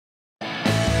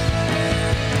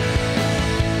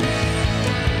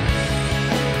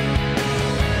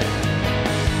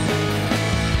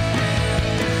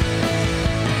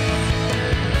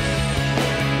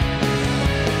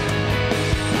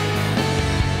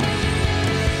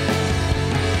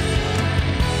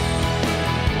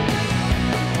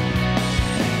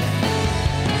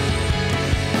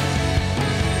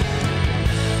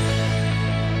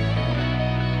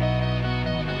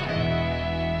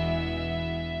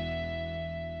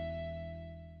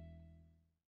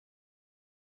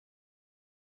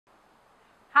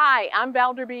Hi, I'm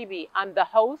Valder Beebe. I'm the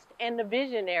host and the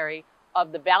visionary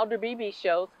of the Valder Beebe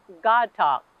Show's God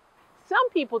Talk. Some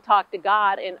people talk to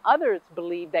God and others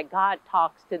believe that God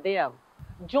talks to them.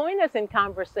 Join us in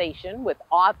conversation with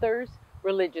authors,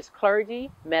 religious clergy,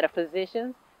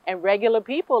 metaphysicians, and regular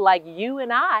people like you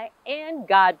and I and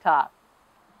God Talk.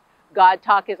 God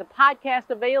Talk is a podcast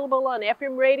available on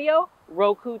FM radio,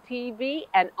 Roku TV,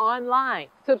 and online.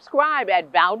 Subscribe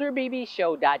at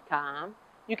ValderBeebeShow.com.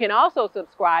 You can also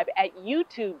subscribe at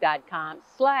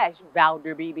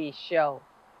YouTube.com/ValderBeebeShow.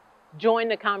 Join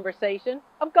the conversation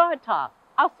of God Talk.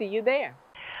 I'll see you there.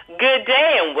 Good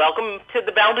day and welcome to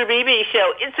the Valder Beebe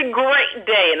Show. It's a great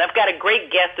day and I've got a great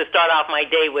guest to start off my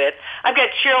day with. I've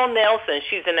got Cheryl Nelson.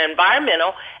 She's an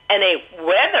environmental and a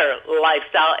weather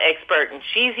lifestyle expert, and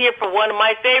she's here for one of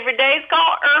my favorite days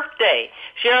called Earth Day.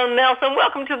 Cheryl Nelson,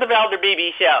 welcome to the Valder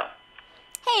Beebe Show.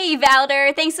 Hey,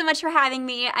 Valder. Thanks so much for having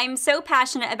me. I'm so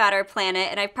passionate about our planet,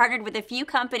 and I've partnered with a few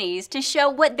companies to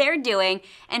show what they're doing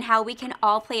and how we can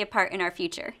all play a part in our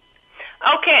future.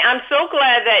 Okay, I'm so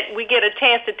glad that we get a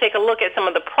chance to take a look at some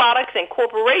of the products and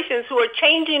corporations who are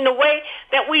changing the way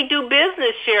that we do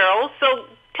business, Cheryl. So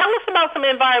tell us about some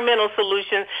environmental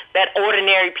solutions that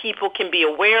ordinary people can be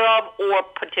aware of or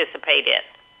participate in.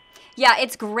 Yeah,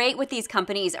 it's great what these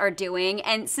companies are doing,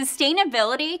 and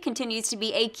sustainability continues to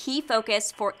be a key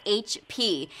focus for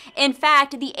HP. In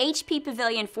fact, the HP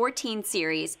Pavilion 14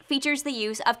 series features the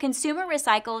use of consumer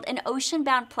recycled and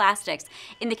ocean-bound plastics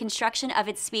in the construction of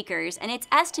its speakers, and it's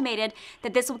estimated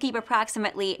that this will keep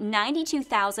approximately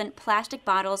 92,000 plastic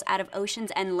bottles out of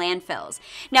oceans and landfills.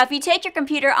 Now, if you take your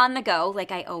computer on the go,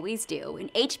 like I always do, an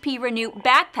HP Renew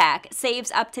backpack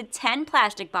saves up to 10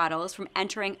 plastic bottles from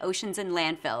entering oceans and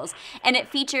landfills. And it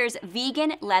features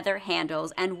vegan leather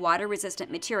handles and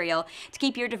water-resistant material to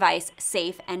keep your device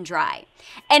safe and dry.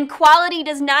 And quality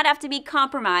does not have to be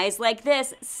compromised, like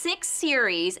this 6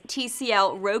 Series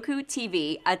TCL Roku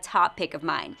TV, a top pick of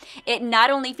mine. It not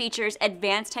only features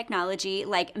advanced technology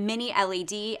like mini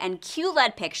LED and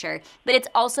QLED picture, but it's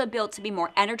also built to be more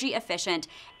energy efficient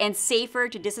and safer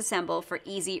to disassemble for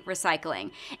easy recycling.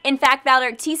 In fact,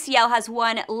 Valder, TCL has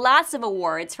won lots of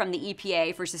awards from the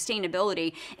EPA for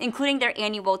sustainability, including their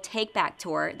annual Take Back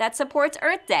Tour that supports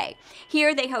Earth Day.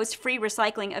 Here, they host free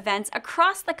recycling events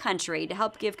across the country to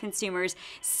help give consumers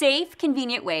safe,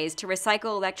 convenient ways to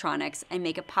recycle electronics and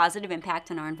make a positive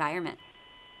impact on our environment.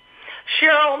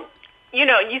 Cheryl, you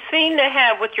know, you seem to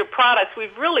have, with your products,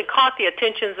 we've really caught the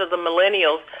attentions of the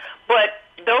millennials, but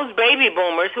those baby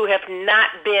boomers who have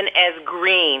not been as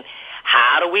green,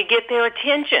 how do we get their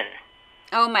attention?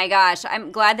 Oh my gosh,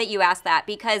 I'm glad that you asked that,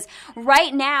 because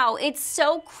right now it's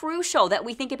so crucial that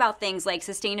we think about things like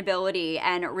sustainability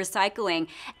and recycling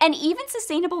and even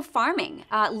sustainable farming.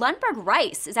 Lundberg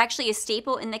rice is actually a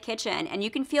staple in the kitchen, and you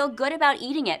can feel good about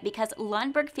eating it because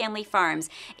Lundberg Family Farms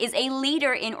is a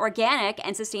leader in organic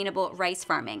and sustainable rice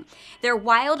farming. Their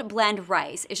wild blend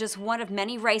rice is just one of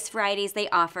many rice varieties they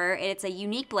offer, and it's a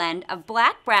unique blend of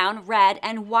black, brown, red,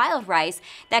 and wild rice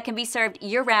that can be served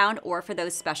year-round or for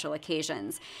those special occasions.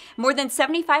 More than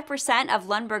 75% of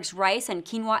Lundberg's rice and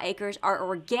quinoa acres are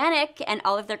organic, and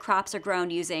all of their crops are grown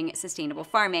using sustainable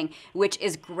farming, which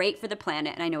is great for the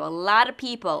planet, and I know a lot of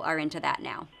people are into that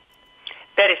now.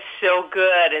 That is so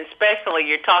good, and especially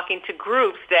you're talking to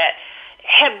groups that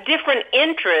have different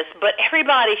interests, but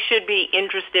everybody should be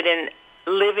interested in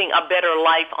living a better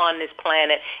life on this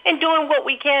planet and doing what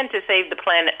we can to save the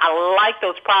planet. I like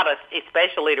those products,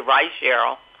 especially the rice,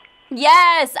 Cheryl.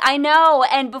 Yes, I know.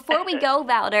 And before we go,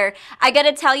 Valder, I got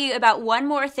to tell you about one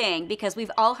more thing, because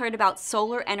we've all heard about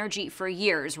solar energy for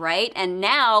years, right? And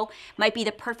now might be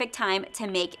the perfect time to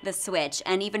make the switch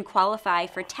and even qualify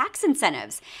for tax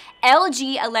incentives.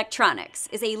 LG Electronics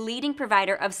is a leading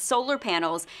provider of solar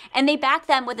panels, and they back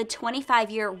them with a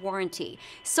 25-year warranty.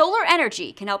 Solar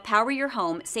energy can help power your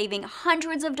home, saving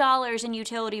hundreds of dollars in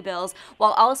utility bills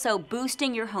while also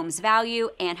boosting your home's value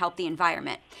and help the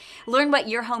environment. Learn what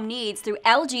your home needs through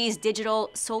LG's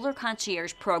digital solar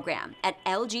concierge program at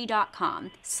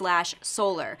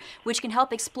lg.com/solar, which can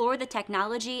help explore the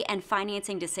technology and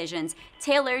financing decisions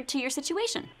tailored to your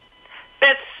situation.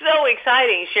 That's so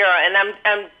exciting, Cheryl, and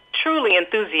I'm truly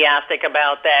enthusiastic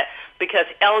about that because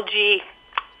LG,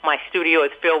 my studio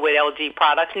is filled with LG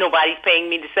products. Nobody's paying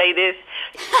me to say this.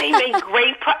 They make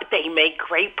great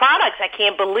products. I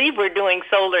can't believe we're doing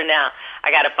solar now. I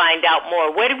got to find out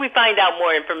more. Where did we find out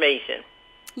more information?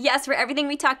 Yes, for everything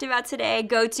we talked about today,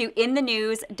 go to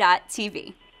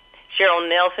inthenews.tv. Cheryl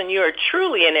Nelson, you are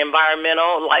truly an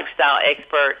environmental lifestyle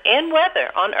expert and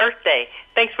weather on Earth Day.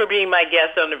 Thanks for being my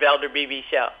guest on the Valder Beebe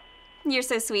Show. You're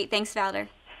so sweet. Thanks, Valder.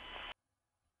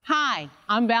 Hi,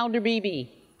 I'm Valder Beebe.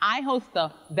 I host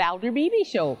the Valder Beebe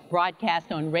Show,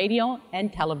 broadcast on radio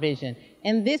and television.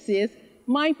 And this is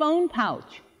my phone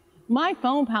pouch. My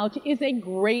phone pouch is a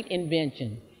great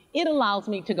invention. It allows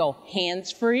me to go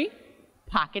hands-free,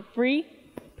 pocket-free,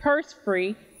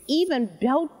 purse-free, even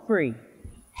belt-free.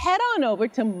 Head on over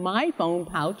to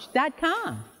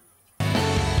myphonepouch.com.